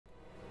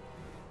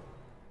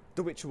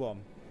The Witcher 1.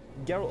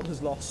 Geralt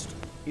has lost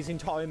his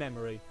entire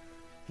memory.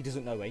 He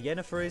doesn't know where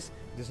Yennefer is,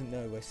 he doesn't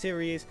know where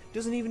Ciri is,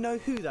 doesn't even know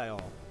who they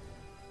are.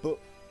 But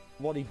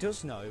what he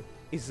does know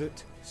is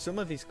that some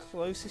of his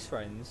closest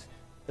friends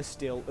are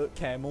still at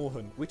Kaer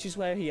Morhen, which is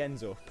where he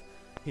ends up.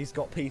 He's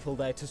got people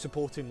there to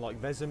support him like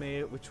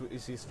Vesemir, which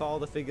is his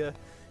father figure.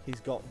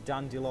 He's got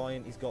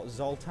Dandelion, he's got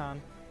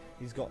Zoltan,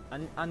 he's got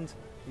and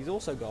he's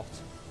also got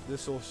the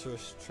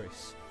sorceress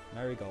Triss,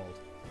 Merigold.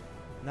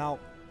 Now,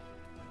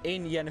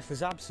 in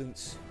Yennefer's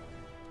absence,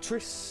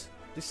 Triss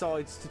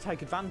decides to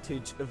take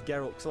advantage of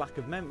Geralt's lack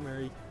of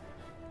memory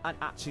and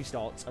actually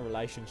starts a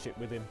relationship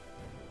with him.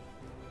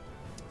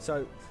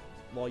 So,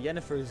 while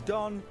Yennefer is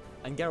gone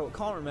and Geralt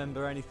can't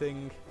remember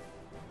anything,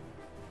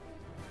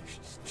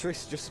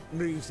 Triss just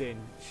moves in.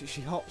 She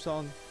hops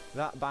on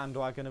that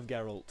bandwagon of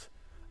Geralt.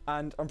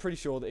 And I'm pretty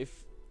sure that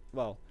if,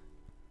 well,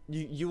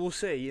 you will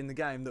see in the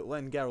game that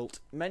when Geralt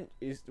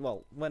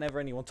whenever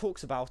anyone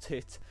talks about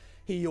it,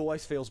 he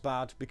always feels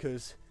bad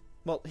because,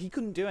 well, he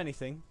couldn't do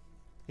anything.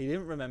 He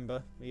didn't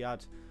remember he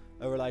had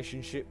a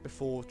relationship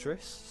before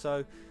Triss,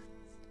 so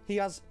he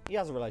has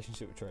a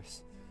relationship with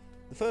Triss.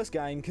 The first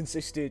game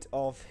consisted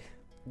of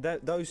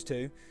those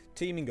two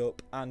teaming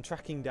up and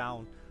tracking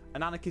down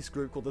an anarchist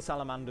group called the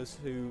Salamanders,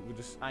 who were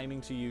just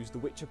aiming to use the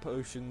Witcher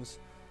potions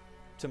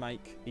to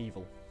make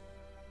evil.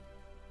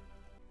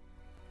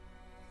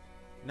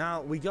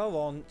 Now we go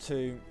on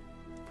to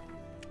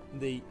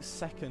the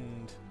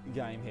second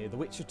game here, The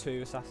Witcher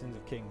 2: Assassins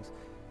of Kings.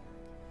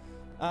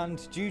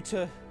 And due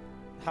to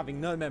having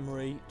no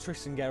memory,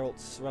 Triss and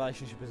Geralt's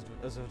relationship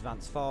has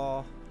advanced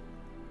far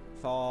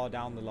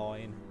down the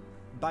line.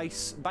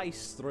 Base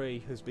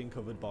 3 has been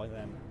covered by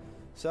them.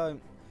 So,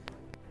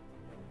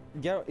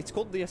 it's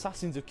called the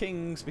Assassins of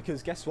Kings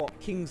because guess what?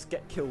 Kings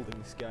get killed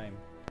in this game.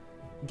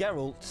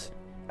 Geralt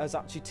has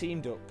actually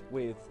teamed up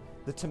with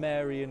the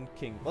Temerian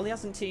King. Well, he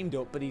hasn't teamed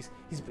up, but his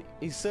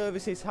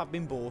services have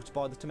been bought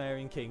by the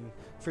Temerian King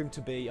for him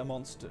to be a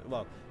monster.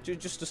 Well,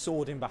 just a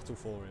sword in battle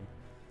for him.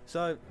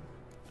 So,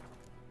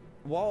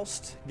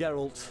 whilst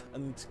Geralt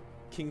and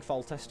King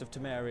Foltest of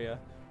Temeria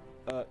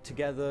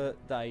together,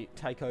 they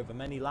take over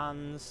many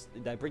lands,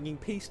 they're bringing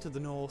peace to the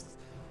north,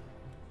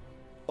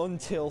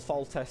 until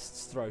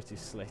Foltest's throat is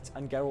slit,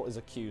 and Geralt is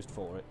accused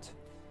for it.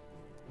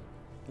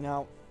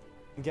 Now,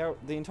 the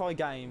entire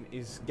game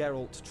is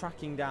Geralt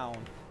tracking down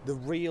the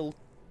real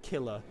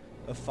killer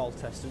of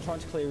Foltest and trying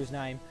to clear his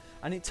name,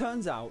 and it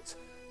turns out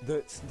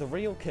that the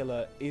real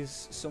killer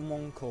is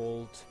someone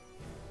called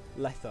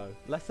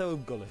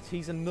Letho Gullett.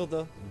 He's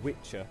another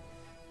Witcher,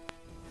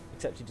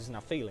 except he doesn't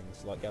have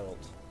feelings like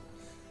Geralt.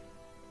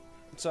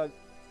 So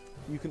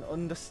you can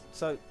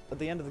so at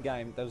the end of the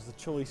game there was the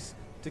choice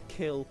to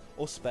kill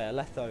or spare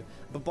Letho,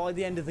 but by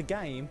the end of the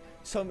game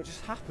so much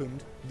has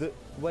happened that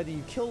whether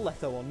you kill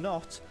Letho or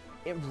not,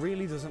 it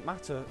really doesn't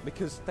matter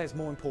because there's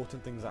more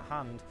important things at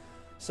hand.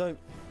 So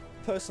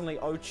personally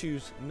I would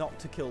choose not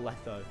to kill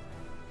Letho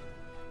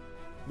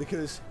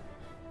because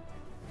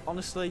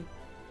honestly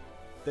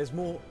there's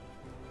more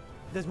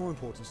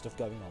important stuff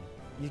going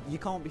on. You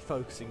can't be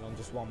focusing on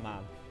just one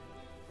man.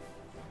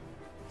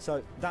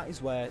 So that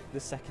is where the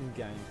second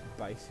game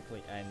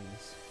basically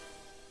ends.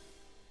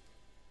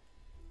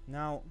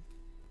 Now,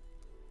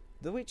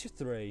 The Witcher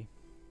 3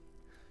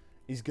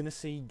 is going to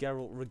see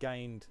Geralt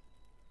regained.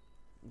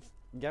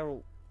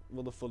 Geralt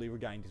will have fully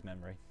regained his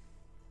memory.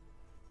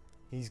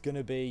 He's going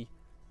to be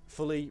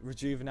fully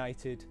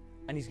rejuvenated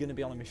and he's going to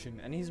be on a mission.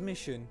 And his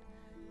mission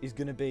is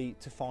going to be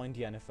to find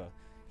Yennefer.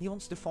 He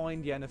wants to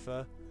find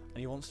Yennefer and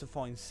he wants to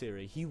find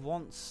Ciri. He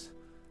wants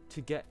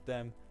to get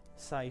them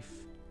safe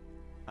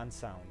and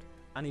sound,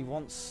 and he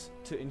wants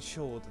to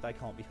ensure that they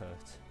can't be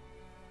hurt.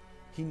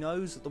 He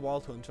knows that the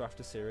Wild Hunt are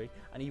after Ciri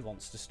and he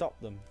wants to stop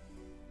them.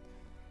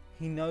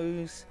 He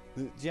knows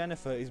that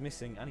Yennefer is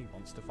missing and he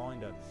wants to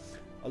find her.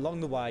 Along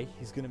the way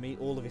he's going to meet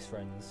all of his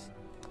friends.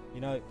 You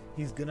know,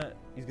 he's gonna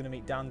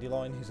meet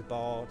Dandelion, who's a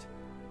bard,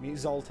 meet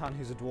Zoltan,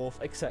 who's a dwarf,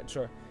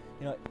 etc.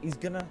 You know, he's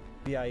gonna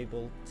be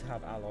able to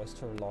have allies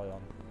to rely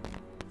on.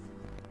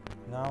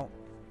 Now,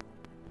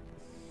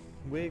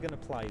 we're gonna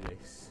play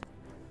this,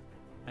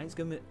 and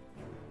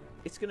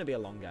it's gonna be a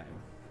long game,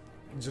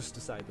 just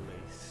to say the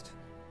least.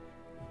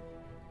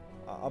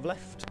 I've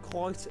left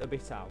quite a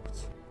bit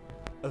out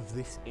of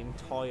this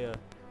entire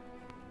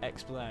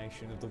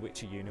explanation of the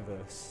Witcher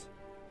universe.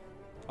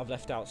 I've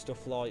left out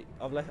stuff like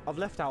I've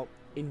left out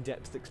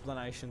in-depth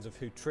explanations of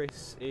who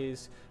Triss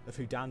is, of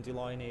who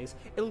Dandelion is.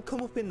 It'll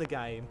come up in the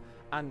game,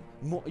 and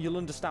you'll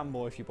understand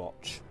more if you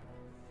watch.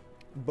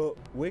 But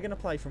we're gonna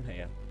play from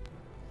here.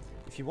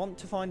 If you want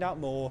to find out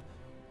more,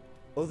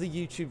 other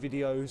YouTube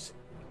videos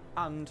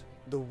and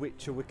the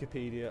Witcher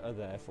Wikipedia are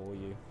there for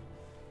you.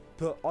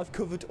 But I've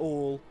covered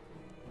all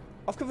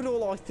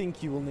I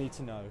think you will need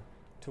to know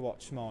to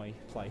watch my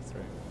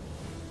playthrough.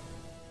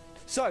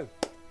 So,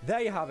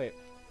 there you have it.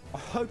 I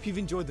hope you've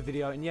enjoyed the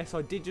video, and yes,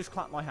 I did just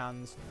clap my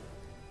hands.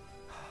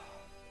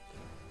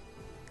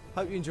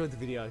 Hope you enjoyed the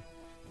video.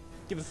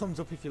 Give it a thumbs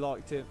up if you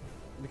liked it,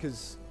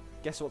 because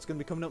guess what's going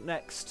to be coming up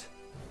next?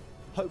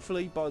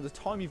 hopefully by the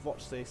time you've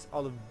watched this,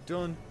 I'll have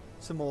done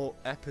some more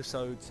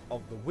episodes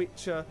of The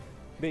Witcher,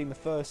 being the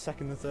first,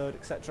 second, the third,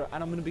 etc.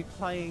 And I'm going to be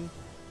playing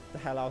the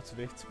hell out of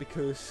it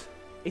because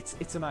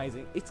it's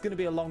amazing. It's going to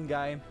be a long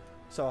game,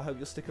 so I hope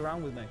you'll stick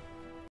around with me.